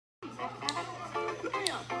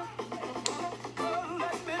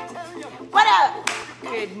What up?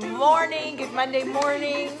 Good morning, good Monday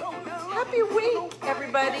morning. Happy week,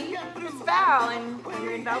 everybody. It's Val, and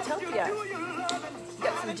you're in Valtopia.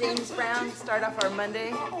 Got some James Brown to start off our Monday.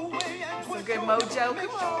 Some good mojo. Come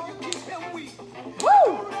on.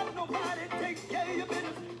 Woo!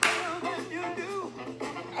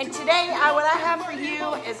 And today, what I have for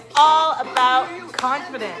you is all about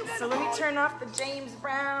confidence. So let me turn off the James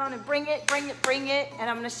Brown and bring it, and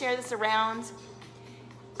I'm gonna share this around.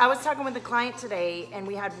 I was talking with a client today, and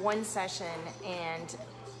we had one session, and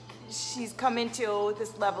she's come into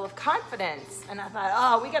this level of confidence. And I thought,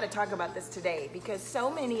 oh, we gotta talk about this today, because so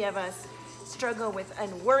many of us struggle with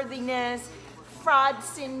unworthiness, fraud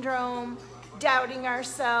syndrome, doubting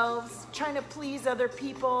ourselves, trying to please other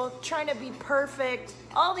people, trying to be perfect,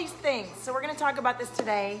 all these things. So we're gonna talk about this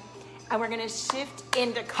today, and we're gonna shift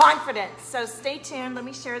into confidence. So stay tuned, let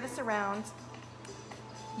me share this around.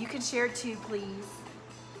 You can share too, please.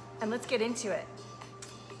 And let's get into it.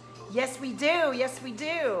 Yes, we do, yes, we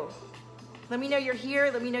do. Let me know you're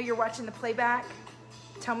here, let me know you're watching the playback.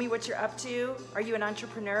 Tell me what you're up to. Are you an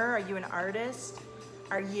entrepreneur? Are you an artist?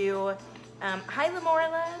 Are you, hi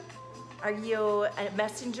Lamorla. Are you a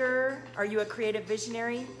messenger? Are you a creative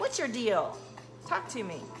visionary? What's your deal? Talk to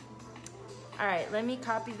me. All right, let me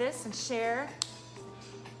copy this and share.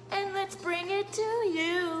 And let's bring it to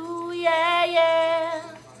you, yeah,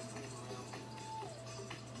 yeah.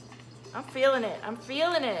 I'm feeling it, I'm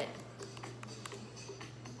feeling it.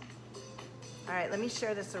 All right, let me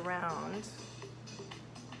share this around.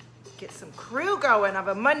 Get some crew going of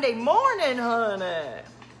a Monday morning, honey.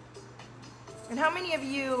 And how many of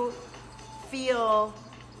you feel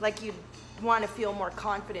like you want to feel more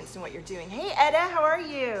confidence in what you're doing? Hey, Etta, how are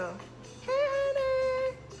you? Hey,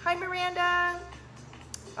 honey. Hi, Miranda.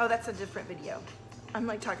 Oh, that's a different video. I'm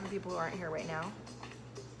like talking to people who aren't here right now.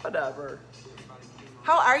 Whatever.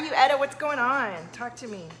 How are you, Etta? What's going on? Talk to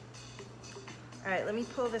me. All right, let me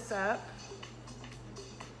pull this up.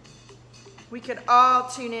 We could all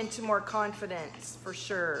tune into more confidence, for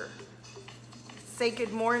sure. Say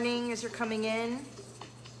good morning as you're coming in.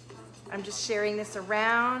 I'm just sharing this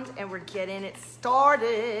around, and we're getting it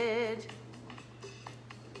started.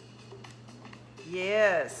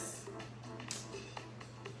 Yes.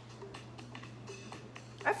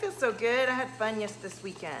 I feel so good. I had fun this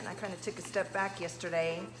weekend. I kind of took a step back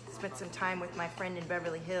yesterday. Spent some time with my friend in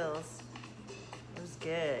Beverly Hills. It was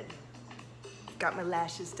good. Got my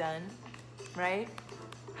lashes done, right?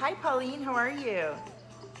 Hi, Pauline. How are you?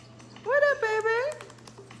 What up, baby?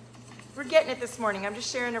 We're getting it this morning. I'm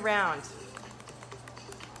just sharing around.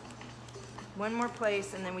 One more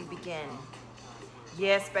place, and then we begin.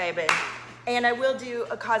 Yes, baby. And I will do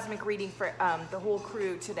a cosmic reading for the whole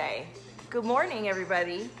crew today. Good morning,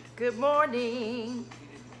 everybody. Good morning.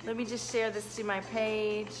 Let me just share this to my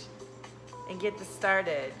page and get this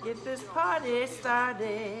started. Get this party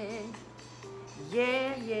started.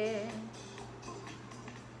 Yeah, yeah.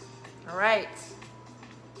 All right.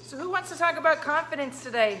 So who wants to talk about confidence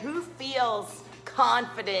today? Who feels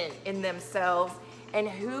confident in themselves, and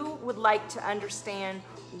who would like to understand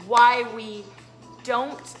why we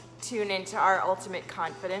don't tune into our ultimate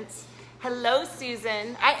confidence? Hello,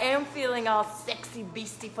 Susan. I am feeling all sexy,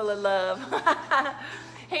 beastie, full of love.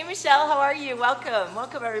 Hey, Michelle, how are you? Welcome.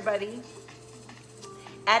 Welcome, everybody.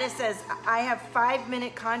 Ada says, I have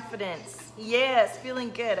 5-minute confidence. Yes, feeling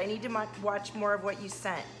good. I need to watch more of what you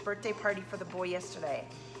sent. Birthday party for the boy yesterday.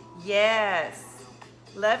 Yes.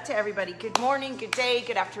 Love to everybody. Good morning, good day,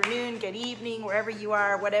 good afternoon, good evening, wherever you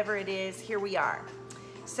are, whatever it is, here we are.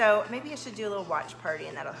 So maybe I should do a little watch party,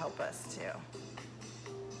 and that'll help us too.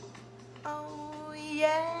 Oh,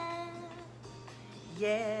 yeah.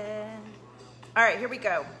 Yeah. All right, here we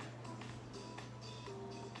go.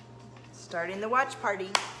 Starting the watch party.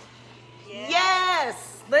 Yeah.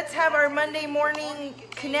 Yes. Let's have our Monday morning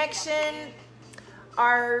connection.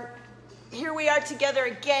 Here we are together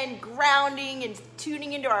again, grounding and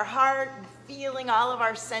tuning into our heart, feeling all of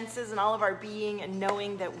our senses and all of our being, and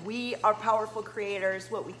knowing that we are powerful creators.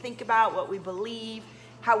 What we think about, what we believe,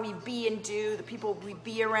 how we be and do, the people we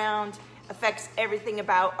be around affects everything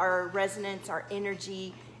about our resonance, our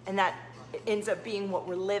energy, and that ends up being what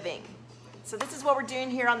we're living. So this is what we're doing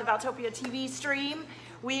here on the Valtopia TV stream.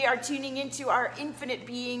 We are tuning into our infinite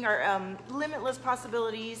being, our limitless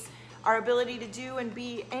possibilities, our ability to do and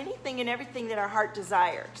be anything and everything that our heart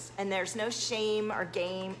desires. And there's no shame or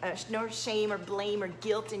no shame or blame or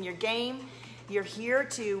guilt in your game. You're here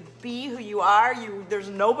to be who you are. There's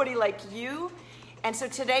nobody like you. And so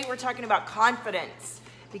today we're talking about confidence.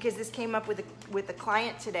 because this came up with a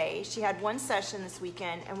client today. She had one session this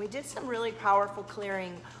weekend, and we did some really powerful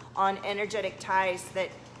clearing on energetic ties that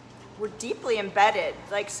were deeply embedded,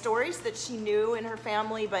 like stories that she knew in her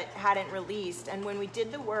family but hadn't released. And when we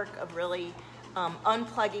did the work of really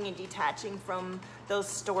unplugging and detaching from those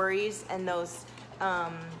stories and those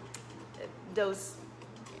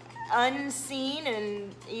unseen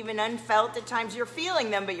and even unfelt at times, you're feeling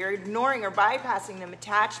them but you're ignoring or bypassing them,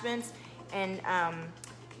 attachments, and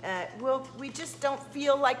we just don't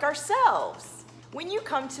feel like ourselves. When you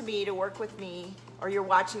come to me to work with me, or you're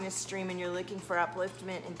watching this stream and you're looking for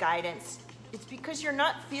upliftment and guidance, it's because you're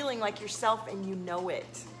not feeling like yourself and you know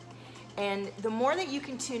it. And the more that you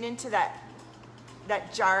can tune into that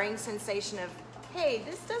jarring sensation of, hey,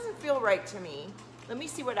 this doesn't feel right to me, let me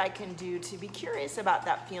see what I can do to be curious about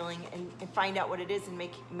that feeling and find out what it is and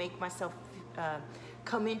make myself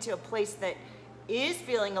come into a place that is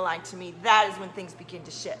feeling aligned to me, that is when things begin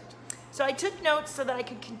to shift. So I took notes so that I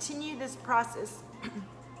could continue this process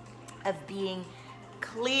of being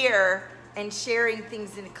clear and sharing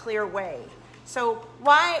things in a clear way. So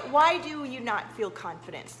why do you not feel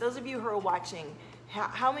confidence? Those of you who are watching,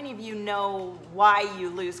 how many of you know why you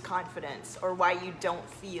lose confidence or why you don't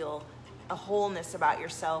feel a wholeness about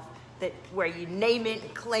yourself, that where you name it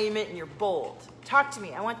and claim it and you're bold? Talk to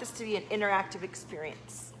me. I want this to be an interactive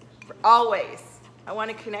experience. For always. I want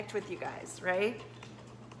to connect with you guys, right?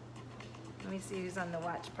 Let me see who's on the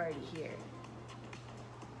watch party here.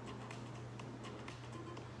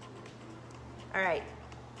 All right.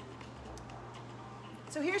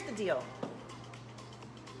 So here's the deal.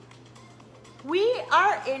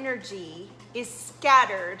 Our energy is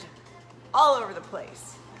scattered all over the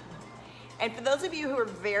place. And for those of you who are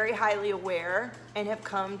very highly aware and have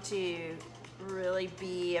come to really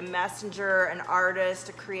be a messenger, an artist,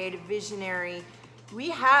 a creative visionary, we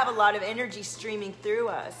have a lot of energy streaming through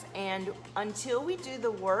us. And until we do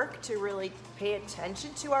the work to really pay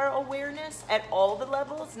attention to our awareness at all the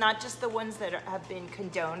levels, not just the ones that have been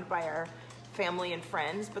condoned by our family and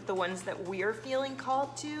friends, but the ones that we're feeling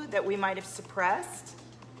called to, that we might have suppressed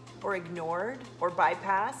or ignored or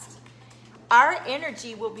bypassed, our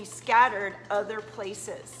energy will be scattered other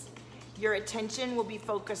places. Your attention will be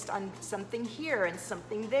focused on something here and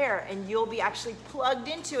something there, and you'll be actually plugged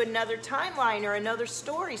into another timeline or another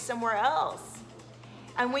story somewhere else.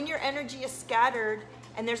 And when your energy is scattered,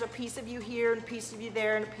 and there's a piece of you here, and a piece of you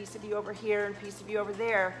there, and a piece of you over here, and a piece of you over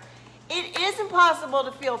there, it is impossible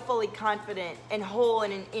to feel fully confident and whole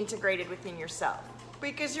and integrated within yourself,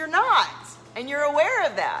 because you're not, and you're aware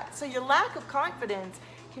of that. So your lack of confidence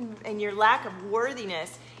and your lack of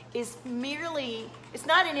worthiness is merely, it's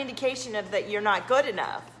not an indication of that you're not good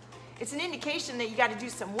enough. It's an indication that you got to do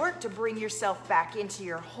some work to bring yourself back into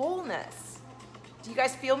your wholeness. Do you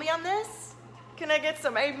guys feel me on this? Can I get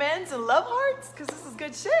some amens and love hearts? Because this is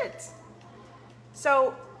good shit.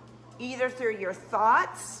 So either through your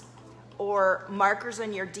thoughts or markers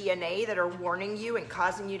on your DNA that are warning you and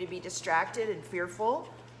causing you to be distracted and fearful,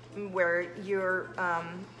 where your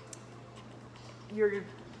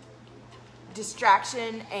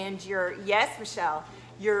distraction and yes, Michelle,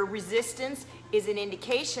 your resistance is an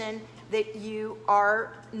indication that you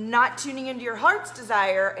are not tuning into your heart's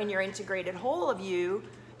desire and your integrated whole of you,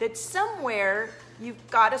 that somewhere you've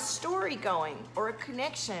got a story going or a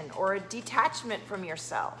connection or a detachment from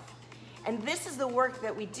yourself. And this is the work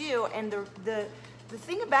that we do. And the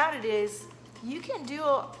thing about it is, you can do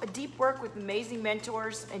a deep work with amazing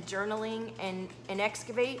mentors and journaling and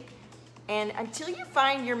excavate. And until you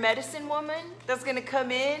find your medicine woman that's going to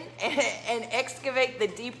come in and excavate the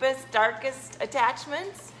deepest, darkest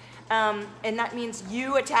attachments, and that means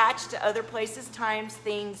you attach to other places, times,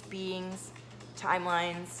 things, beings,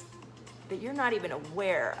 timelines that you're not even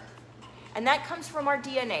aware of. And that comes from our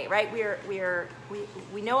DNA, right?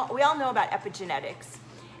 We all know about epigenetics,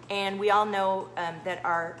 and we all know that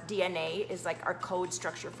our DNA is like our code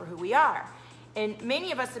structure for who we are. And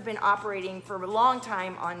many of us have been operating for a long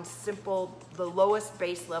time on the lowest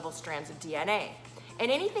base level strands of DNA. And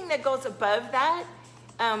anything that goes above that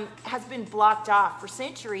has been blocked off for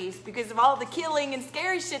centuries because of all the killing and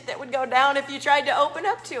scary shit that would go down if you tried to open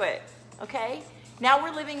up to it, okay? Now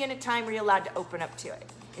we're living in a time where you're allowed to open up to it.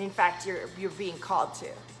 And in fact, you're being called to.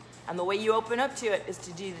 And the way you open up to it is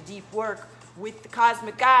to do the deep work with the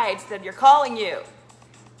cosmic guides that are calling you.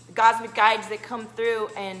 Cosmic guides that come through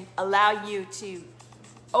and allow you to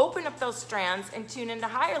open up those strands and tune into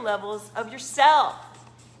higher levels of yourself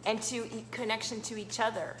and to connection to each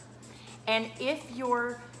other. And if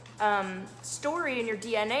your story and your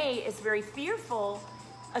DNA is very fearful,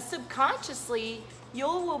 subconsciously you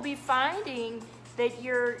will be finding that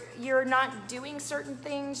you're not doing certain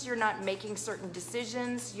things, you're not making certain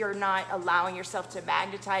decisions, you're not allowing yourself to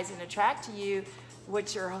magnetize and attract to you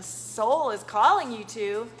what your soul is calling you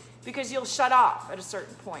to, because you'll shut off at a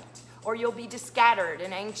certain point, or you'll be scattered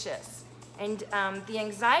and anxious. And the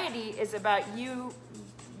anxiety is about you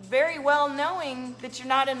very well knowing that you're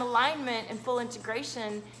not in alignment and full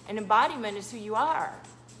integration and embodiment is who you are,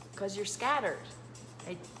 because you're scattered.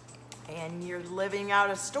 And you're living out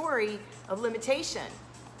a story of limitation.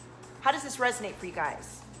 How does this resonate for you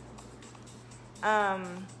guys?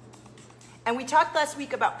 And we talked last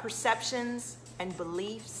week about perceptions and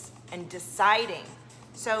beliefs and deciding.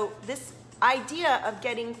 So this idea of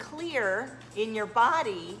getting clear in your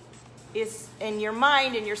body is, in your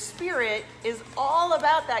mind and your spirit, is all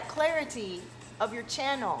about that clarity of your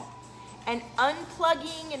channel and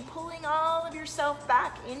unplugging and pulling all of yourself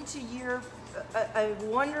back into your a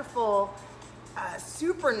wonderful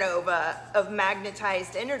supernova of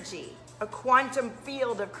magnetized energy, a quantum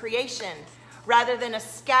field of creation, rather than a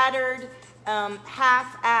scattered,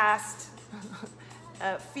 half-assed,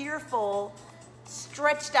 fearful,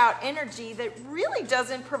 stretched out energy that really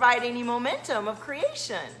doesn't provide any momentum of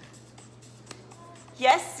creation.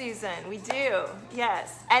 Yes, Susan, we do.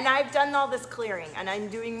 Yes. And I've done all this clearing, and I'm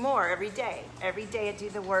doing more every day. Every day I do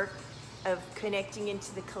the work of connecting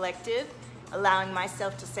into the collective, allowing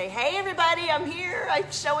myself to say, hey, everybody, I'm here.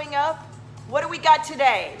 I'm showing up. What do we got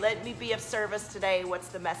today? Let me be of service today. What's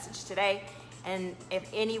the message today? And if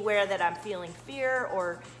anywhere that I'm feeling fear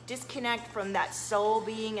or disconnect from that soul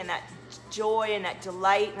being and that joy and that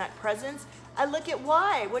delight and that presence, I look at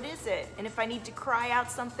why. What is it? And if I need to cry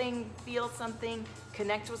out something, feel something,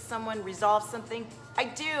 connect with someone, resolve something, I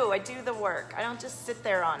do the work. I don't just sit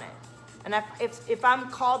there on it. And if I'm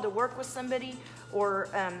called to work with somebody or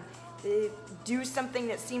do something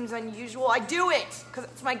that seems unusual, I do it because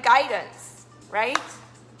it's my guidance, right?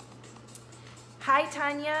 Hi,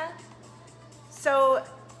 Tanya. So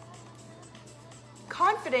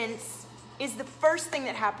confidence is the first thing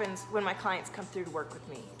that happens when my clients come through to work with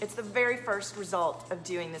me. It's the very first result of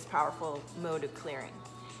doing this powerful mode of clearing.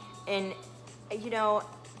 And, you know,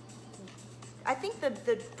 I think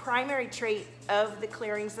the primary trait of the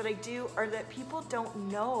clearings that I do are that people don't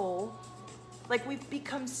know. Like, we've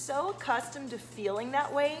become so accustomed to feeling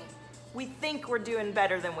that way, we think we're doing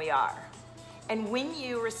better than we are. And when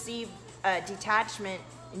you receive detachment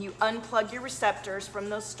and you unplug your receptors from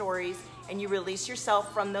those stories and you release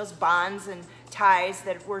yourself from those bonds and ties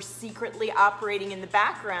that were secretly operating in the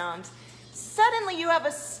background, suddenly you have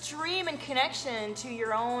a stream and connection to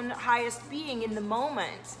your own highest being in the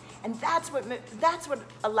moment. And that's what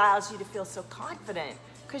allows you to feel so confident,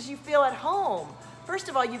 because you feel at home. First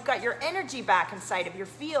of all, you've got your energy back inside of your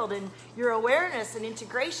field and your awareness and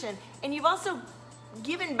integration, and you've also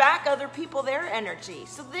given back other people their energy.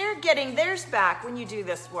 So they're getting theirs back when you do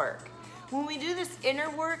this work. When we do this inner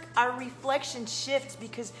work, our reflection shifts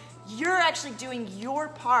because you're actually doing your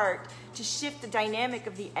part to shift the dynamic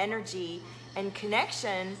of the energy and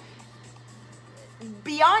connection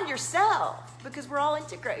beyond yourself, because we're all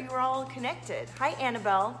integrated, we're all connected. Hi,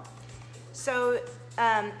 Annabelle. So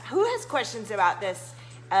who has questions about this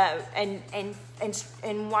and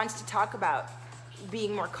wants to talk about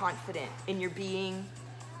being more confident in your being,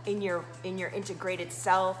 in your integrated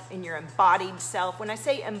self, in your embodied self? When I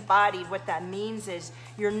say embodied, what that means is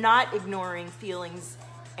you're not ignoring feelings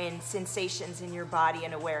and sensations in your body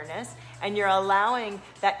and awareness, and you're allowing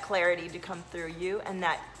that clarity to come through you and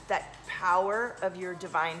that power of your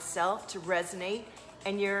divine self to resonate,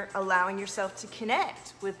 and you're allowing yourself to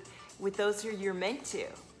connect with those who you're meant to.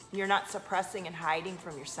 You're not suppressing and hiding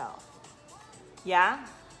from yourself. Yeah?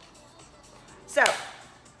 So,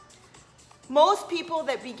 most people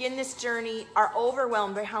that begin this journey are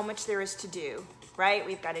overwhelmed by how much there is to do, right?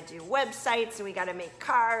 We've got to do websites, and we got to make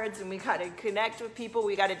cards, and we got to connect with people.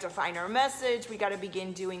 We got to define our message. We got to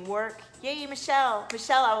begin doing work. Yay, Michelle.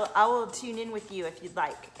 Michelle, I will tune in with you if you'd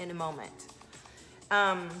like in a moment.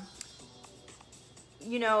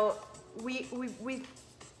 You know,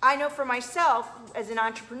 I know for myself as an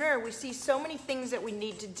entrepreneur, we see so many things that we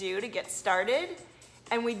need to do to get started,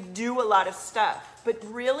 and we do a lot of stuff. But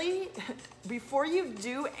really, before you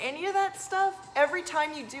do any of that stuff, every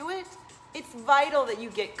time you do it, it's vital that you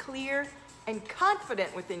get clear and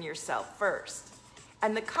confident within yourself first.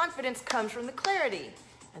 And the confidence comes from the clarity.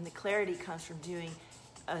 And the clarity comes from doing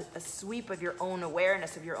a sweep of your own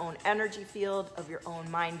awareness, of your own energy field, of your own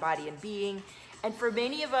mind, body, and being. And for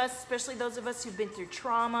many of us, especially those of us who've been through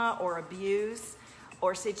trauma or abuse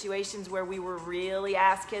or situations where we were really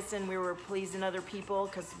ass-kissing, we were pleasing other people,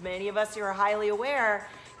 because many of us who are highly aware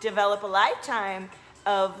develop a lifetime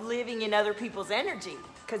of living in other people's energy,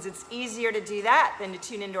 because it's easier to do that than to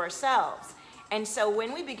tune into ourselves. And so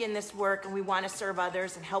when we begin this work and we want to serve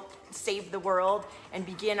others and help save the world and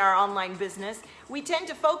begin our online business, we tend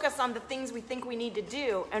to focus on the things we think we need to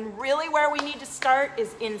do. And really where we need to start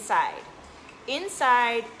is inside.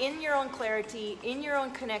 Inside, in your own clarity, in your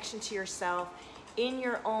own connection to yourself, in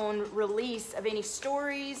your own release of any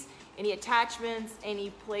stories, any attachments,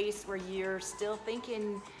 any place where you're still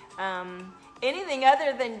thinking anything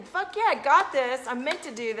other than, fuck yeah, I got this, I'm meant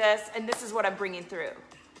to do this, and this is what I'm bringing through.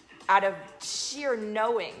 Out of sheer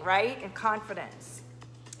knowing, right? And confidence.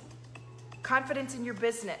 Confidence in your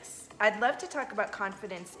business. I'd love to talk about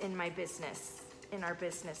confidence in my business, in our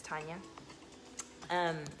business, Tanya.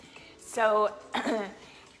 So,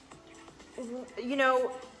 you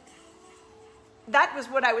know, that was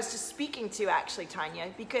what I was just speaking to actually, Tanya,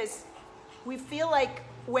 because we feel like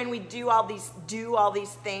when we do all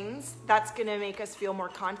these things, that's gonna make us feel more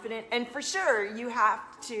confident. And for sure, you have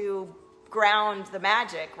to ground the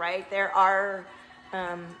magic, right? There are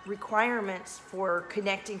requirements for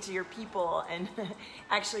connecting to your people and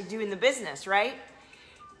actually doing the business, right?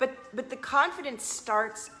 But the confidence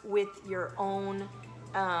starts with your own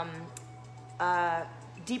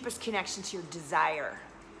deepest connection to your desire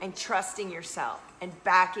and trusting yourself and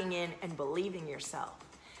backing in and believing yourself.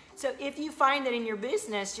 So if you find that in your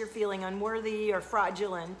business you're feeling unworthy or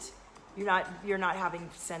fraudulent, you're not having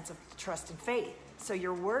a sense of trust and faith. So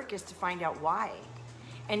your work is to find out why.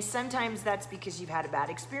 And sometimes that's because you've had a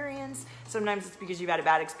bad experience. Sometimes it's because you've had a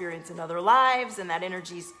bad experience in other lives and that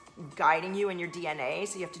energy's guiding you in your DNA.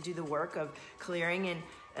 So you have to do the work of clearing and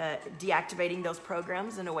deactivating those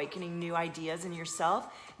programs and awakening new ideas in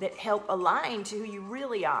yourself that help align to who you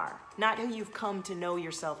really are, not who you've come to know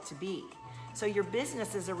yourself to be. So your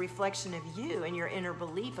business is a reflection of you and your inner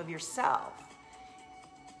belief of yourself,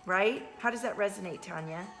 right? How does that resonate,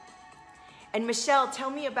 Tanya? And Michelle, tell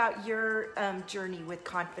me about your journey with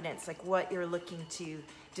confidence, like what you're looking to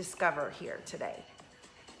discover here today.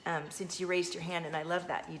 Since you raised your hand, and I love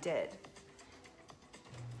that you did.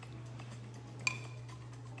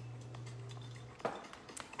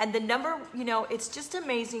 And the number, you know, it's just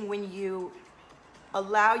amazing when you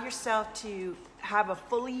allow yourself to have a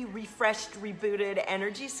fully refreshed, rebooted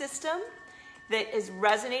energy system that is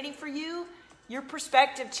resonating for you, your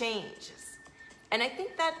perspective changes. And I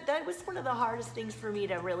think that was one of the hardest things for me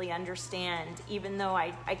to really understand, even though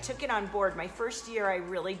I took it on board. My first year, I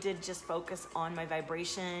really did just focus on my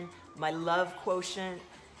vibration, my love quotient,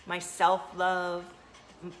 my self-love,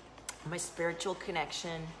 my spiritual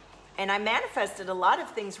connection. And I manifested a lot of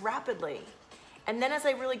things rapidly. And then as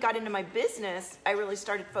I really got into my business, I really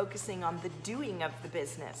started focusing on the doing of the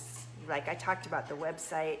business. Like I talked about the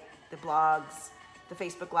website, the blogs, the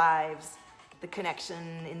Facebook Lives, the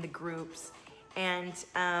connection in the groups. And,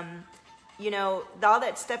 you know, all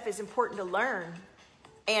that stuff is important to learn,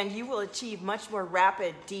 and you will achieve much more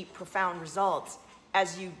rapid, deep, profound results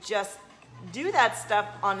as you just do that stuff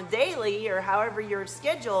on a daily or however you're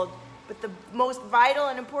scheduled. But the most vital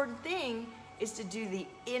and important thing is to do the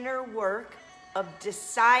inner work of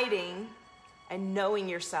deciding and knowing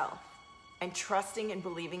yourself and trusting and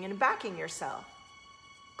believing and backing yourself.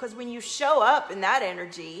 Because when you show up in that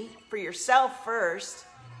energy for yourself first,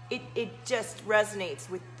 it just resonates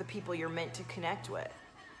with the people you're meant to connect with.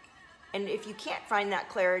 And if you can't find that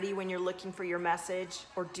clarity when you're looking for your message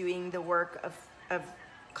or doing the work of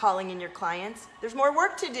calling in your clients, there's more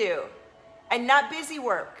work to do, and not busy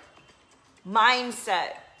work.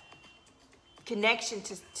 Mindset, connection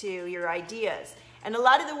to your ideas. And a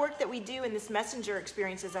lot of the work that we do in this messenger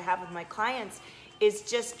experiences I have with my clients is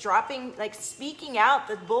just dropping, like speaking out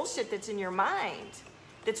the bullshit that's in your mind,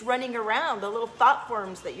 that's running around, the little thought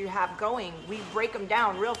forms that you have going. We break them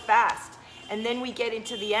down real fast. And then we get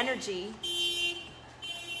into the energy.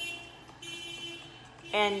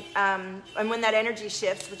 And when that energy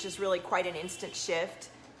shifts, which is really quite an instant shift,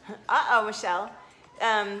 Michelle,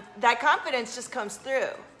 that confidence just comes through.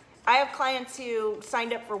 I have clients who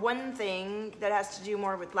signed up for one thing that has to do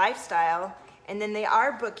more with lifestyle, and then they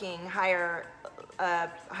are booking higher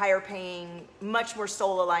paying, much more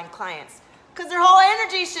soul-aligned clients. Because their whole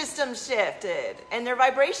energy system shifted and their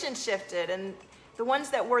vibration shifted, and the ones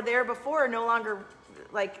that were there before are no longer,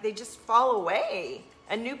 like, they just fall away,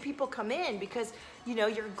 and new people come in because, you know,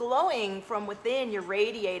 you're glowing from within, you're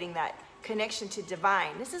radiating that connection to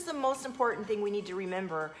divine. This is the most important thing we need to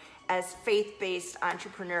remember as faith-based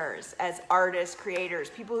entrepreneurs, as artists, creators,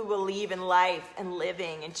 people who believe in life and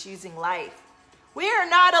living and choosing life. We are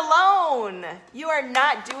not alone. You are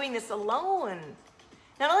not doing this alone.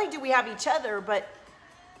 Not only do we have each other, but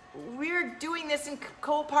we're doing this in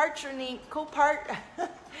co-partnering,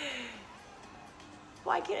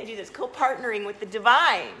 why can't I do this? Co-partnering with the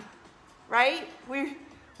divine, right?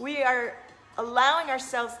 We are allowing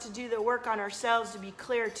ourselves to do the work on ourselves, to be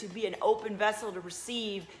clear, to be an open vessel to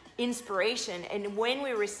receive inspiration. And when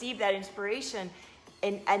we receive that inspiration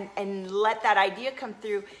and let that idea come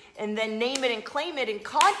through, and then name it and claim it in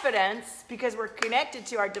confidence, because we're connected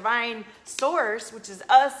to our divine source, which is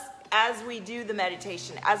us, as we do the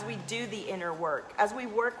meditation, as we do the inner work, as we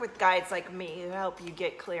work with guides like me who help you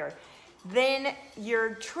get clear, then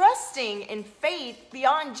you're trusting in faith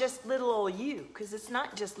beyond just little old you, because it's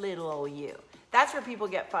not just little old you. That's where people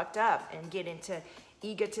get fucked up and get into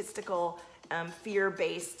egotistical,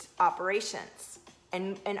 fear-based operations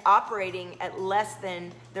and operating at less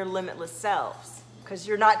than their limitless selves, because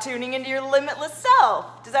you're not tuning into your limitless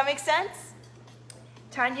self. Does that make sense?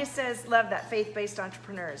 Tanya says, love that, faith-based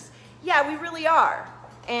entrepreneurs. Yeah, we really are.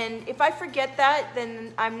 And if I forget that,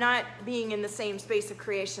 then I'm not being in the same space of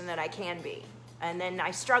creation that I can be. And then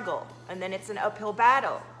I struggle. And then it's an uphill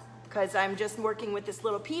battle, because I'm just working with this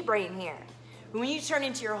little pea brain here. When you tune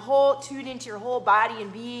into your whole body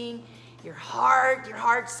and being, your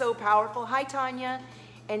heart's so powerful. Hi, Tanya.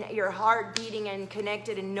 And your heart beating and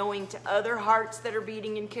connected and knowing to other hearts that are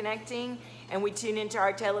beating and connecting. And we tune into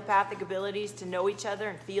our telepathic abilities to know each other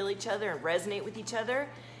and feel each other and resonate with each other.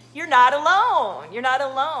 You're not alone. You're not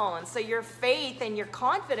alone. So your faith and your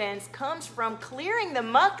confidence comes from clearing the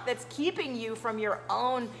muck that's keeping you from your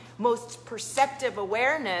own most perceptive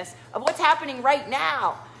awareness of what's happening right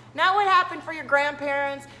now. Not what happened for your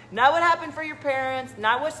grandparents, not what happened for your parents,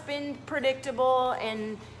 not what's been predictable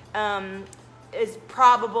and is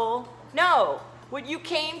probable. No, what you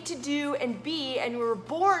came to do and be and were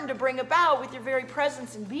born to bring about with your very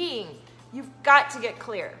presence and being. You've got to get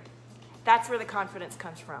clear. That's where the confidence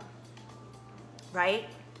comes from, right?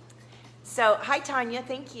 So, hi, Tanya.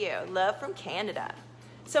 Thank you. Love from Canada.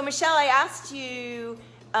 So, Michelle, I asked you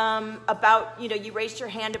about, you raised your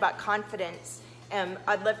hand about confidence.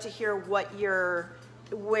 I'd love to hear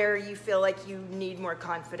where you feel like you need more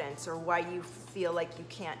confidence, or why you feel like you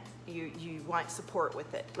can't, you want support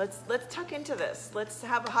with it. Let's tuck into this. Let's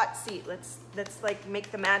have a hot seat. Let's like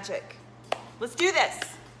make the magic. Let's do this.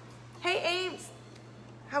 Hey, Ames.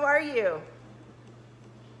 How are you?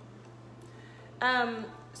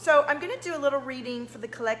 So I'm going to do a little reading for the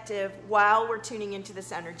collective while we're tuning into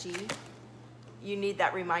this energy. You need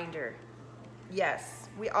that reminder. Yes,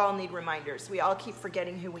 we all need reminders. We all keep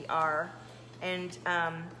forgetting who we are. And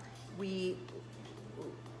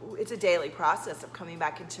it's a daily process of coming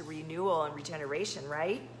back into renewal and regeneration,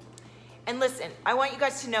 right? And listen, I want you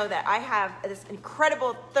guys to know that I have this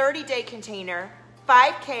incredible 30-day container,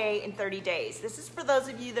 5K in 30 days. This is for those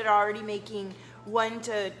of you that are already making 1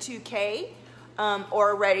 to 2K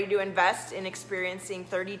or ready to invest in experiencing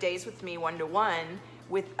 30 days with me one-to-one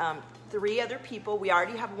with 3 other people. We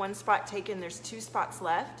already have 1 spot taken. There's 2 spots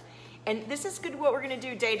left. And this is good what we're going to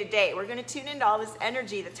do day to day. We're going to tune into all this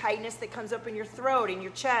energy, the tightness that comes up in your throat, in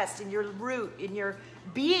your chest, in your root, in your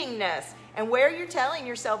beingness, and where you're telling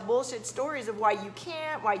yourself bullshit stories of why you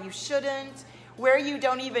can't, why you shouldn't, where you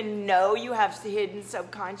don't even know you have hidden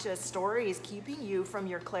subconscious stories keeping you from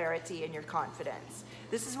your clarity and your confidence.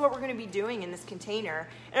 This is what we're going to be doing in this container.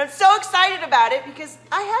 And I'm so excited about it because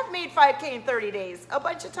I have made 5K in 30 days a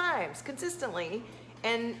bunch of times, consistently.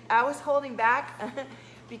 And I was holding back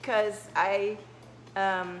because I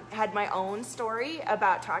had my own story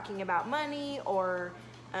about talking about money or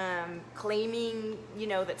claiming,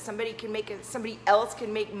 that somebody else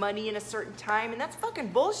can make money in a certain time, and that's fucking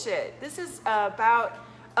bullshit. This is about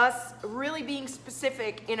us really being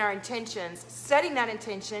specific in our intentions, setting that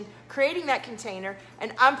intention, creating that container,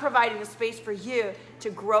 and I'm providing the space for you to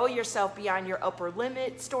grow yourself beyond your upper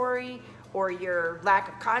limit story, or your lack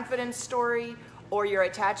of confidence story, or your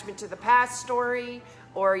attachment to the past story,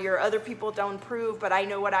 or your other people don't prove, but I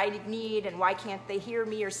know what I need and why can't they hear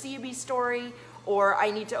me or see me story, or I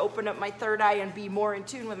need to open up my third eye and be more in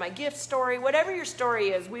tune with my gift story. Whatever your story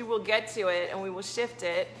is, we will get to it and we will shift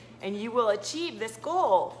it and you will achieve this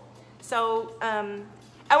goal. So, and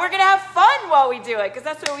we're gonna have fun while we do it, because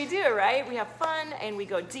that's what we do, right? We have fun and we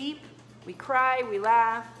go deep, we cry, we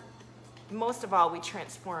laugh. Most of all, we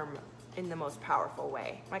transform in the most powerful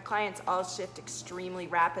way. My clients all shift extremely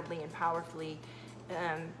rapidly and powerfully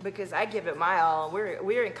because I give it my all.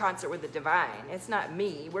 We're in concert with the divine. It's not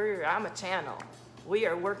me. I'm a channel. We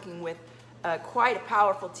are working with quite a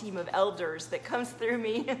powerful team of elders that comes through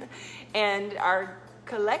me and our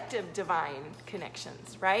collective divine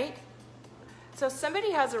connections, right? So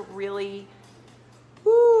somebody has a really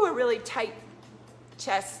tight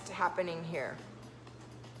chest happening here.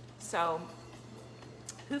 So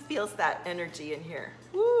who feels that energy in here?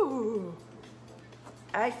 Woo!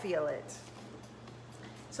 I feel it.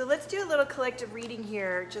 So let's do a little collective reading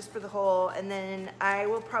here just for the whole, and then I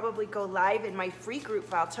will probably go live in my free group,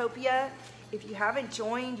 Valtopia. If you haven't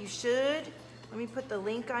joined, you should. Let me put the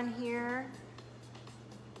link on here.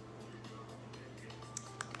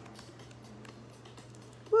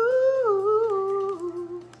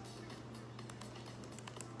 Woo!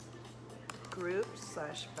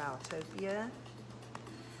 Group/Valtopia.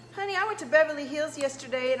 Honey, I went to Beverly Hills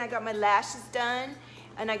yesterday and I got my lashes done.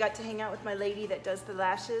 And I got to hang out with my lady that does the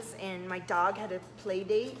lashes, and my dog had a play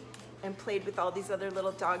date and played with all these other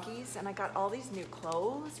little doggies, and I got all these new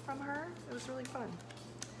clothes from her. It was really fun.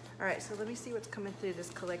 All right, so let me see what's coming through this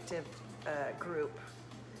collective group.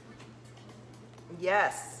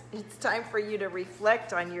 Yes, it's time for you to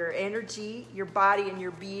reflect on your energy, your body, and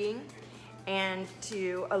your being, and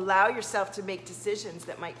to allow yourself to make decisions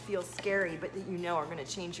that might feel scary, but that you know are going to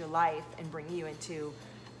change your life and bring you into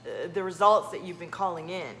the results that you've been calling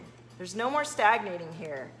in. There's no more stagnating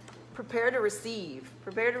here. Prepare to receive.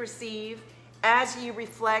 Prepare to receive as you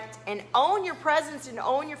reflect and own your presence and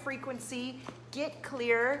own your frequency. Get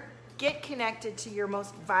clear, get connected to your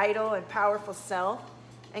most vital and powerful self,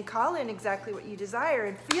 and call in exactly what you desire,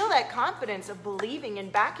 and feel that confidence of believing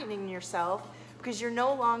and backing in yourself, because you're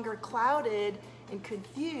no longer clouded and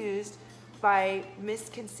confused by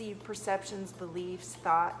misconceived perceptions, beliefs,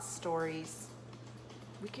 thoughts, stories.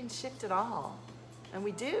 We can shift it all, and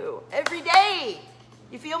we do every day.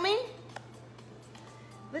 You feel me?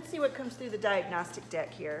 Let's see what comes through the diagnostic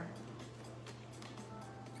deck here.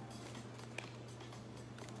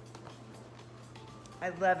 I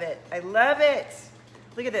love it. I love it.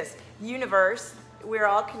 Look at this. Universe, we're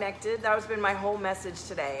all connected. That has been my whole message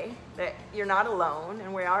today, that you're not alone,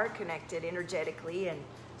 and we are connected energetically and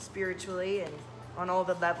spiritually and on all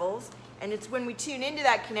the levels. And it's when we tune into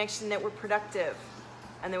that connection that we're productive.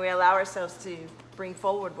 And then we allow ourselves to bring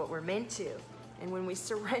forward what we're meant to. And when we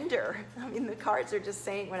surrender, I mean, the cards are just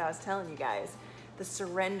saying what I was telling you guys, the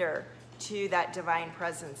surrender to that divine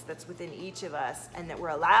presence that's within each of us, and that we're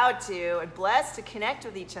allowed to and blessed to connect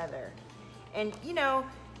with each other. And you know,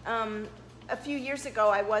 a few years ago,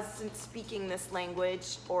 I wasn't speaking this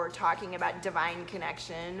language or talking about divine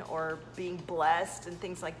connection or being blessed and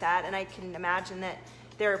things like that. And I can imagine that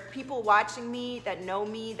there are people watching me that know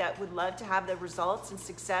me that would love to have the results and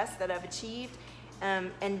success that I've achieved,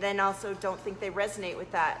 and then also don't think they resonate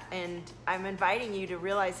with that. And I'm inviting you to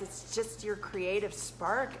realize it's just your creative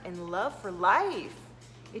spark and love for life.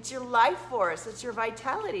 It's your life force. It's your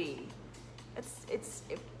vitality.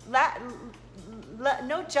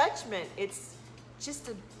 No judgment. It's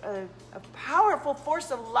just a powerful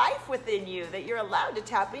force of life within you that you're allowed to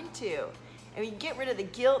tap into. And you get rid of the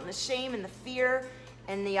guilt and the shame and the fear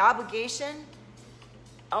and the obligation.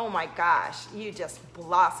 Oh my gosh, you just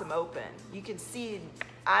blossom open. You can see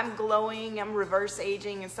I'm glowing, I'm reverse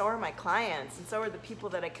aging, and so are my clients, and so are the people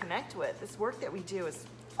that I connect with. This work that we do is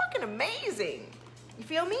fucking amazing. You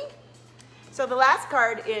feel me? So the last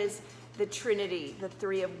card is the Trinity, the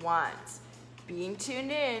Three of Wands. Being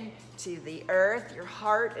tuned in to the earth, your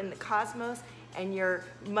heart, and the cosmos, and your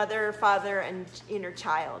mother, father, and inner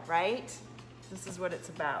child, right? This is what it's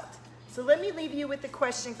about. So let me leave you with the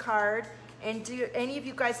question card. And do any of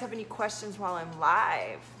you guys have any questions while I'm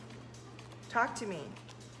live? Talk to me.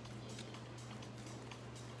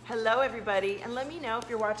 Hello, everybody. And let me know if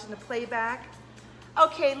you're watching the playback.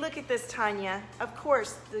 Okay, look at this, Tanya. Of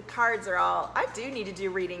course, the cards are all, I do need to do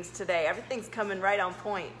readings today. Everything's coming right on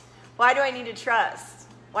point. Why do I need to trust?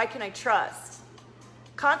 Why can I trust?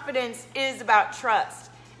 Confidence is about trust.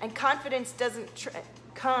 And confidence doesn't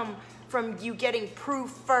come from you getting proof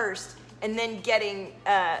first and then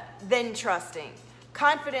then trusting.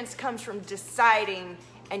 Confidence comes from deciding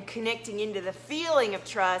and connecting into the feeling of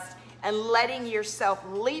trust and letting yourself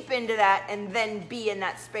leap into that and then be in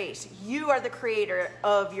that space. You are the creator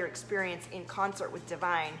of your experience in concert with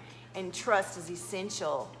divine, and trust is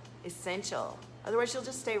essential. Otherwise, you'll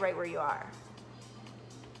just stay right where you are.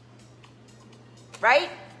 Right?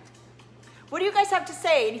 What do you guys have to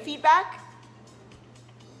say? Any feedback?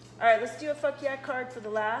 All right, let's do a fuck yeah card for the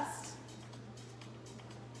last.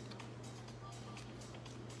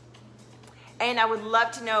 And I would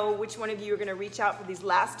love to know which one of you are going to reach out for these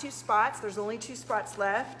last 2 spots. There's only 2 spots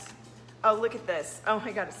left. Oh, look at this. Oh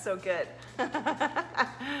my God, it's so good.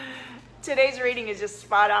 Today's reading is just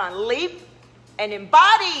spot on. Leap and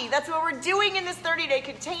embody. That's what we're doing in this 30-day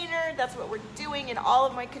container. That's what we're doing in all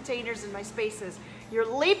of my containers and my spaces. You're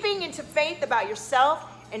leaping into faith about yourself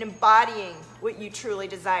and embodying what you truly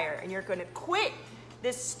desire. And you're going to quit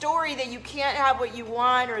this story that you can't have what you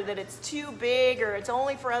want, or that it's too big, or it's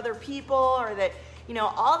only for other people, or that, you know,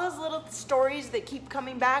 all those little stories that keep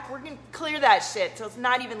coming back, we're going to clear that shit. So it's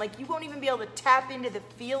not even like, you won't even be able to tap into the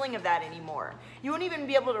feeling of that anymore. You won't even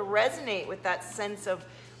be able to resonate with that sense of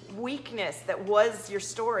weakness that was your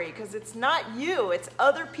story, because it's not you, it's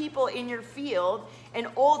other people in your field and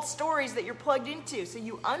old stories that you're plugged into. So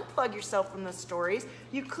you unplug yourself from those stories,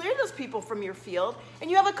 you clear those people from your field,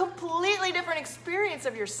 and you have a completely different experience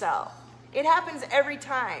of yourself. It happens every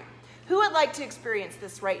time. Who would like to experience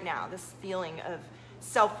this right now, this feeling of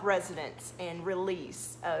self-resonance and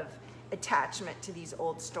release of attachment to these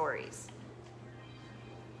old stories?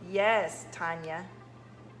 Yes, Tanya.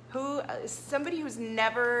 Somebody who's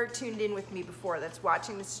never tuned in with me before, that's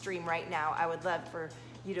watching the stream right now, I would love for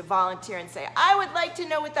you to volunteer and say, I would like to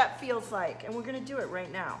know what that feels like. And we're going to do it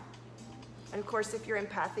right now. And of course, if you're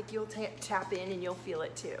empathic, you'll tap in and you'll feel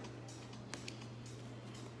it too.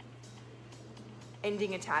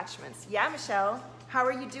 Ending attachments. Yeah, Michelle, how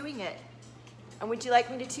are you doing it? And would you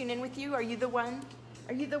like me to tune in with you? Are you the one?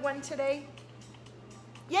 Are you the one today?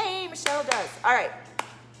 Yay, Michelle does. All right.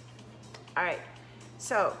 All right.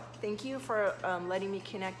 So, thank you for letting me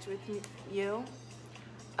connect with you.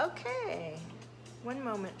 Okay. One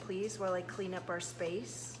moment, please, while I clean up our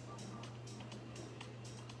space.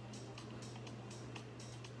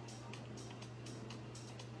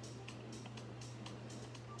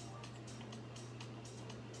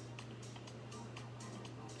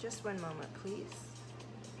 Just one moment, please.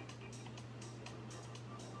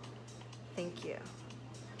 Thank you.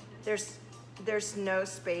 There's no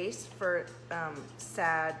space for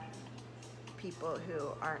sad people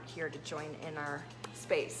who aren't here to join in our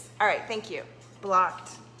space. All right, thank you.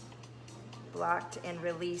 Blocked and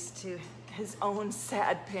released to his own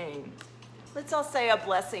sad pain. Let's all say a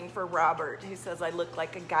blessing for Robert, who says I look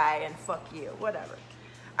like a guy and fuck you, whatever.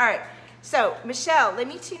 All right, so Michelle, let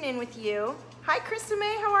me tune in with you. Hi, Krista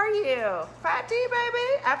May, how are you? Fat D,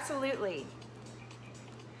 baby? Absolutely.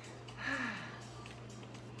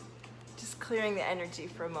 Clearing the energy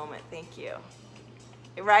for a moment, thank you.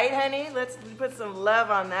 Right, honey? Let's put some love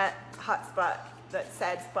on that hot spot, that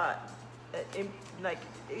sad spot. Like,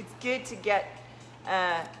 it's good to get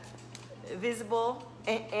visible,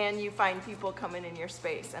 and you find people coming in your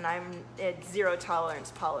space. And I'm at zero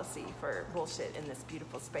tolerance policy for bullshit in this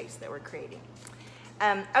beautiful space that we're creating.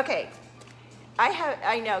 Okay,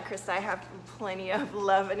 I know, Krista, I have plenty of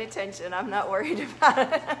love and attention. I'm not worried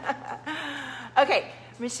about it. Okay,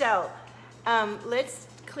 Michelle. Let's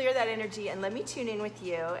clear that energy and let me tune in with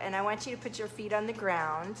you. And I want you to put your feet on the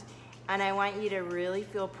ground, and I want you to really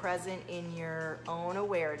feel present in your own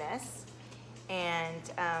awareness. And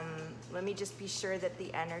let me just be sure that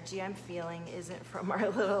the energy I'm feeling isn't from our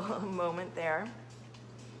little moment there.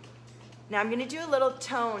 Now I'm going to do a little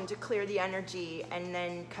tone to clear the energy and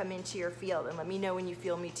then come into your field, and let me know when you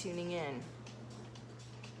feel me tuning in.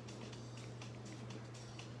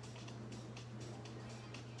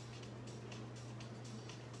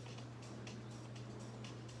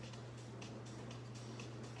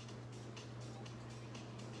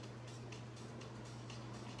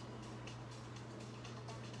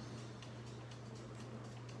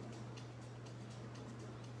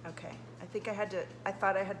 Okay, I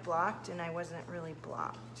thought I had blocked, and I wasn't really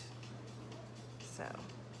blocked. So,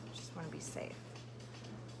 just want to be safe.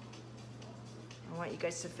 I want you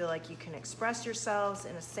guys to feel like you can express yourselves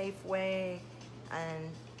in a safe way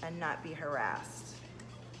and not be harassed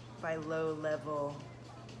by low-level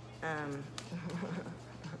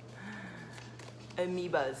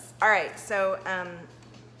amoebas. All right, so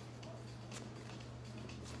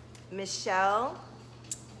Michelle,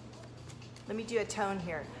 let me do a tone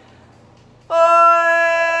here.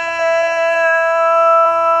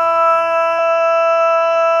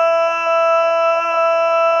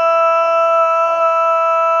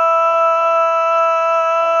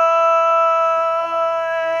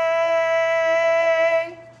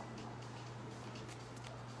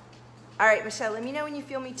 All right, Michelle, let me know when you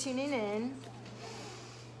feel me tuning in.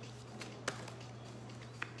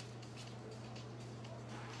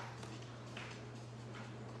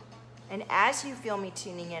 And as you feel me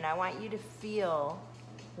tuning in, I want you to feel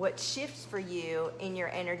what shifts for you in your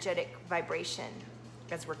energetic vibration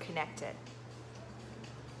as we're connected.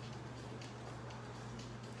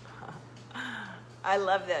 I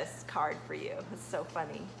love this card for you. It's so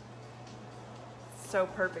funny. So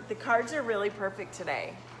perfect. The cards are really perfect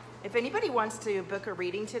today. If anybody wants to book a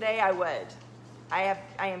reading today, I would. I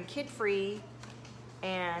am kid-free,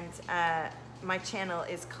 and my channel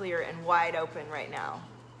is clear and wide open right now.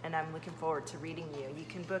 And I'm looking forward to reading you. You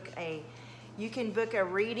can book a You can book a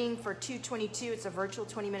reading for $222. It's a virtual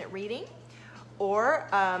 20-minute reading. Or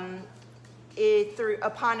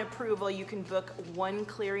upon approval, you can book one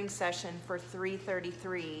clearing session for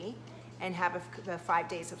 $333 and have a 5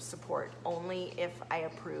 days of support, only if I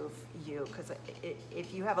approve you. Because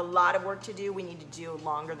if you have a lot of work to do, we need to do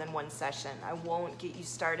longer than one session. I won't get you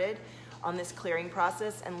started on this clearing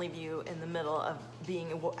process and leave you in the middle of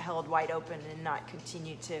being held wide open and not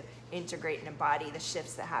continue to integrate and embody the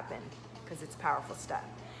shifts that happen, because it's powerful stuff.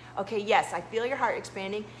 Okay, yes, I feel your heart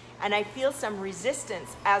expanding, and I feel some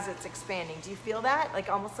resistance as it's expanding. Do you feel that?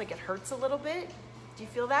 Like almost like it hurts a little bit? Do you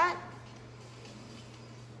feel that?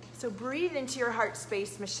 So breathe into your heart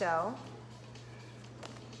space, Michelle.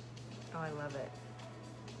 Oh, I love it.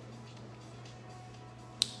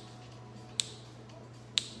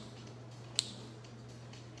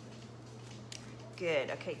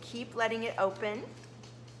 Good, okay, keep letting it open.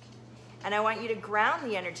 And I want you to ground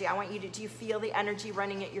the energy. I want you to, do you feel the energy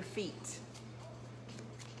running at your feet?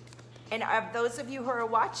 And of those of you who are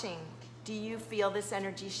watching, do you feel this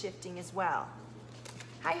energy shifting as well?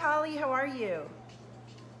 Hi, Holly, how are you?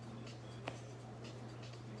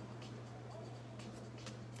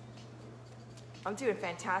 I'm doing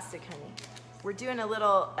fantastic, honey. We're doing a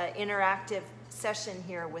little interactive session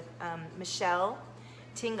here with Michelle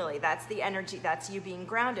Tingly. That's the energy, that's you being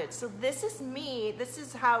grounded. So this is me, this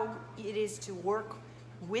is how it is to work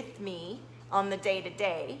with me on the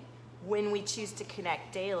day-to-day when we choose to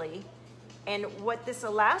connect daily. And what this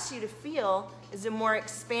allows you to feel is a more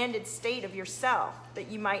expanded state of yourself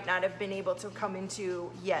that you might not have been able to come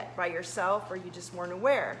into yet by yourself, or you just weren't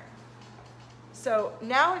aware. So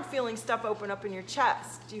now I'm feeling stuff open up in your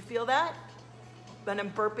chest. Do you feel that? Then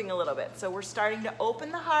I'm burping a little bit. So we're starting to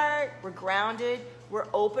open the heart, we're grounded, we're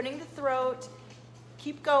opening the throat.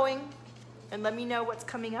 Keep going and let me know what's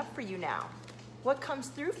coming up for you now. What comes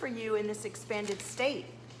through for you in this expanded state?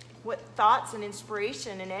 What thoughts and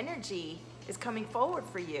inspiration and energy is coming forward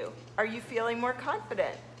for you? Are you feeling more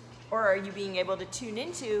confident? Or are you being able to tune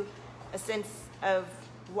into a sense of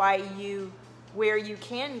where you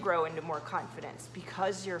can grow into more confidence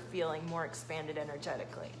because you're feeling more expanded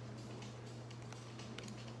energetically?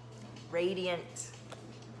 Radiant.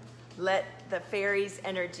 Let the fairies'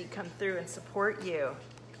 energy come through and support you.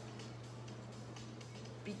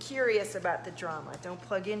 Be curious about the drama. Don't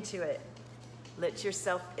plug into it. Let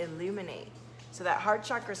yourself illuminate. So that heart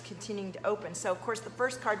chakra is continuing to open. So of course the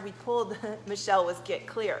first card we pulled, Michelle, was Get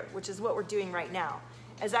Clear, which is what we're doing right now.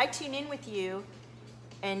 As I tune in with you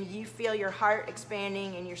and you feel your heart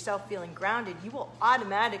expanding and yourself feeling grounded, you will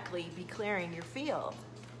automatically be clearing your field.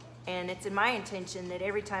 And it's in my intention that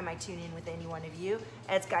every time I tune in with any one of you,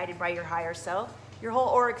 as guided by your higher self, your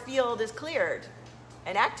whole auric field is cleared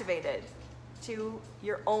and activated to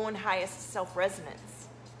your own highest self-resonance.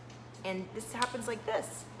 And this happens like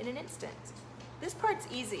this, in an instant. This part's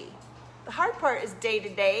easy. The hard part is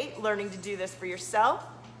day-to-day, learning to do this for yourself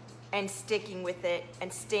and sticking with it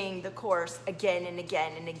and staying the course again and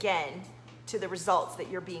again and again to the results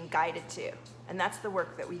that you're being guided to. And that's the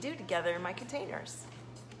work that we do together in my containers.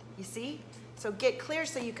 You see? So get clear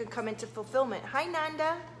so you can come into fulfillment. Hi,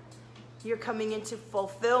 Nanda. You're coming into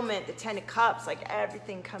fulfillment, the 10 of Cups, like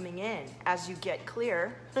everything coming in. As you get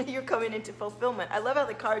clear, you're coming into fulfillment. I love how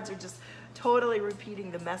the cards are just totally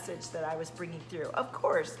repeating the message that I was bringing through. Of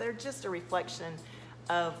course, they're just a reflection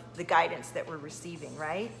of the guidance that we're receiving,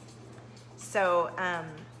 right? So,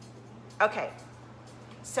 okay.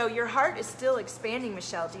 So your heart is still expanding,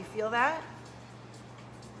 Michelle. Do you feel that?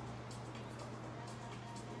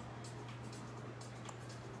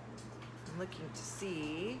 I'm looking to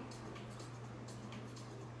see.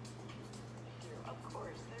 Of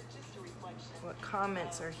course, they're just a reflection. What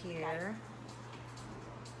comments are here?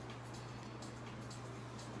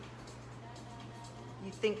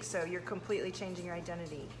 You think so? You're completely changing your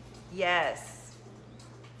identity. Yes.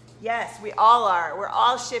 Yes, we all are. We're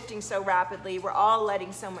all shifting so rapidly. We're all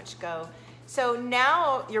letting so much go. So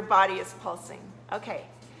now your body is pulsing. Okay.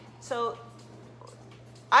 So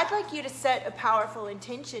I'd like you to set a powerful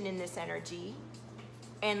intention in this energy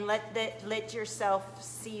and let yourself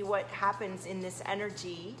see what happens in this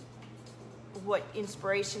energy, what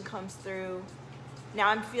inspiration comes through. Now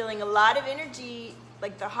I'm feeling a lot of energy,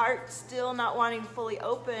 like the heart still not wanting to fully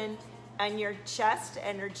open, and your chest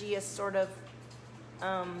energy is sort of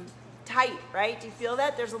tight, right? Do you feel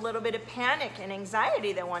that? There's a little bit of panic and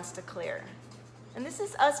anxiety that wants to clear. And this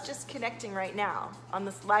is us just connecting right now on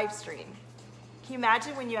this live stream. Can you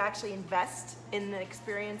imagine when you actually invest in the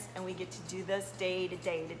experience and we get to do this day to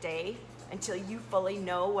day to day until you fully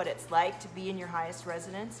know what it's like to be in your highest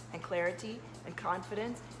resonance and clarity and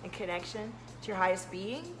confidence and connection to your highest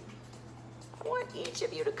being? I want each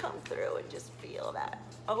of you to come through and just feel that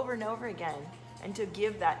over and over again, and to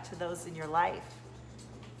give that to those in your life,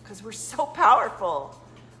 because we're so powerful.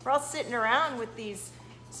 We're all sitting around with these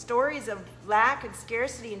stories of lack and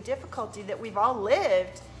scarcity and difficulty that we've all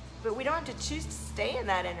lived, but we don't have to choose to stay in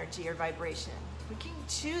that energy or vibration. We can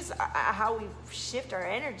choose how we shift our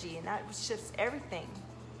energy, and that shifts everything.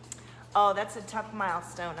 Oh, that's a tough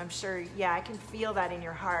milestone. I'm sure, yeah, I can feel that in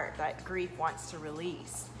your heart, that grief wants to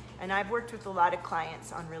release. And I've worked with a lot of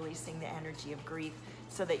clients on releasing the energy of grief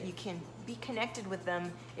so that you can be connected with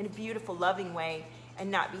them in a beautiful, loving way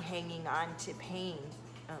and not be hanging on to pain.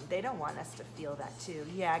 They don't want us to feel that too.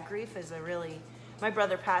 Yeah, grief is a really, my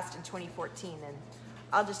brother passed in 2014, and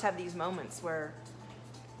I'll just have these moments where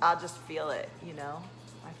I'll just feel it, you know?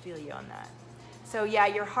 I feel you on that. So yeah,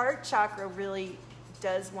 your heart chakra really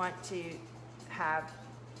does want to have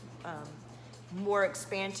more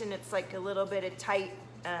expansion. It's like a little bit of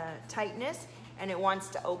tightness, and it wants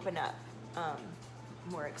to open up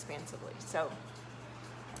more expansively. So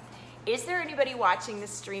is there anybody watching this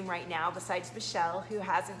stream right now besides Michelle who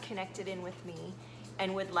hasn't connected in with me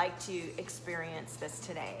and would like to experience this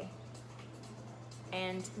today?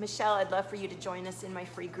 And Michelle, I'd love for you to join us in my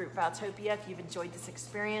free group Valtopia if you've enjoyed this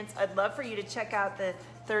experience. I'd love for you to check out the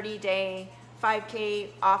 30-day 5K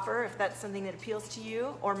offer if that's something that appeals to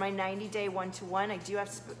you, or my 90-day one-to-one. I do have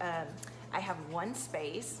I have one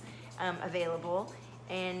space available,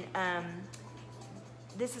 and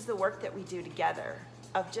this is the work that we do together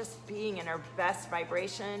of just being in our best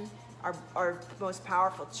vibration, our most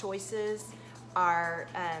powerful choices, our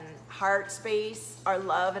heart space, our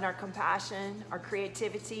love and our compassion, our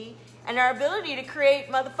creativity, and our ability to create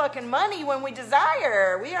motherfucking money when we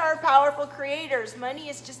desire. We are powerful creators. Money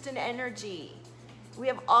is just an energy. We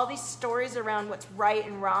have all these stories around what's right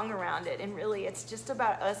and wrong around it, and really it's just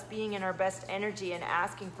about us being in our best energy and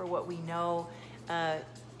asking for what we know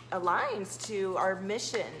aligns to our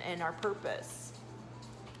mission and our purpose.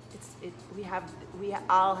 We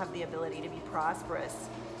all have the ability to be prosperous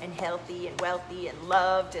and healthy and wealthy and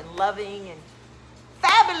loved and loving and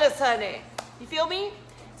fabulous, honey. You feel me?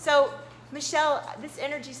 So, Michelle, this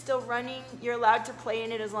energy's still running. You're allowed to play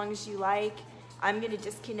in it as long as you like. I'm going to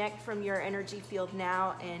disconnect from your energy field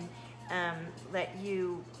now and let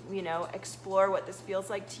you, explore what this feels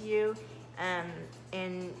like to you,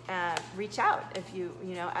 and reach out if you,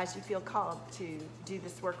 as you feel called to do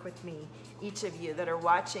this work with me, each of you that are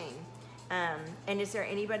watching. And is there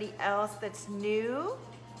anybody else that's new?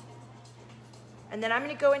 And then I'm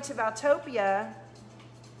going to go into Valtopia.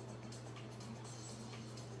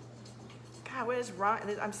 God, what is wrong?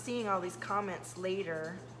 I'm seeing all these comments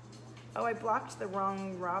later. Oh, I blocked the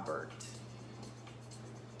wrong Robert.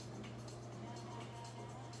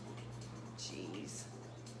 Jeez.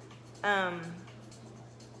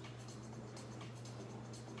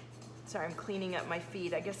 Sorry, I'm cleaning up my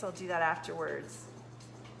feed. I guess I'll do that afterwards.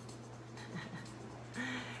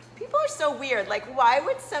 People are so weird. Like, why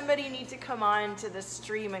would somebody need to come on to the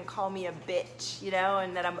stream and call me a bitch,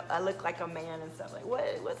 and that I look like a man and stuff? Like,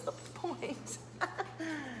 what's the point?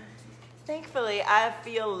 Thankfully, I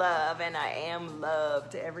feel love, and I am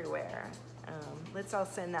loved everywhere. Let's all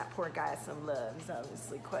send that poor guy some love. He's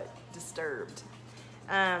obviously quite disturbed.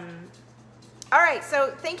 All right,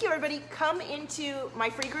 so thank you, everybody. Come into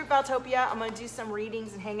my free group, Valtopia. I'm going to do some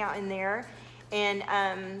readings and hang out in there.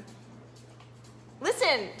 And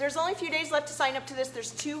listen, there's only a few days left to sign up to this.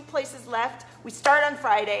 There's 2 places left. We start on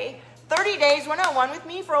Friday. 30 days one-on-one with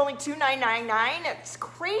me for only $2,999. It's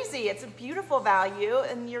crazy. It's a beautiful value,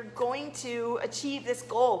 and you're going to achieve this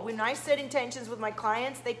goal. When I set intentions with my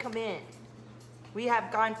clients, they come in. We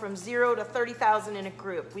have gone from 0 to 30,000 in a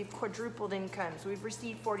group. We've quadrupled incomes. We've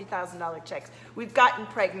received $40,000 checks. We've gotten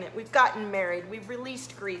pregnant. We've gotten married. We've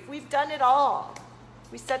released grief. We've done it all.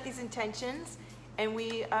 We set these intentions, and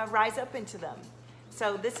we rise up into them.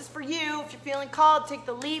 So this is for you. If you're feeling called, take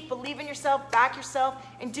the leap, believe in yourself, back yourself,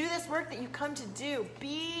 and do this work that you come to do.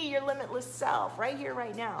 Be your limitless self right here,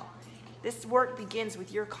 right now. This work begins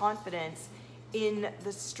with your confidence in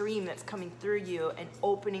the stream that's coming through you and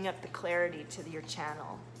opening up the clarity to your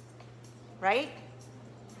channel. Right?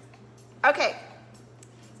 Okay.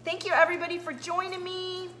 Thank you, everybody, for joining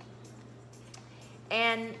me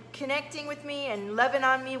and connecting with me and loving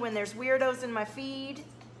on me when there's weirdos in my feed.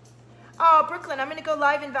 Oh, Brooklyn, I'm going to go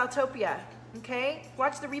live in Valtopia, okay?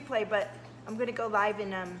 Watch the replay, but I'm going to go live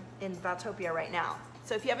in Valtopia right now.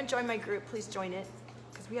 So if you haven't joined my group, please join it,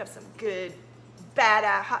 because we have some good,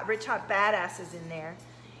 badass, rich, hot badasses in there.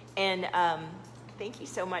 And thank you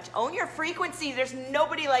so much. Own your frequency. There's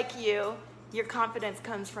nobody like you. Your confidence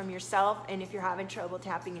comes from yourself, and if you're having trouble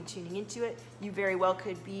tapping and tuning into it, you very well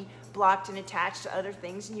could be blocked and attached to other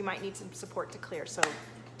things, and you might need some support to clear. So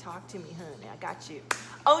talk to me, honey. I got you.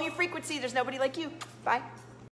 Own your frequency. There's nobody like you. Bye.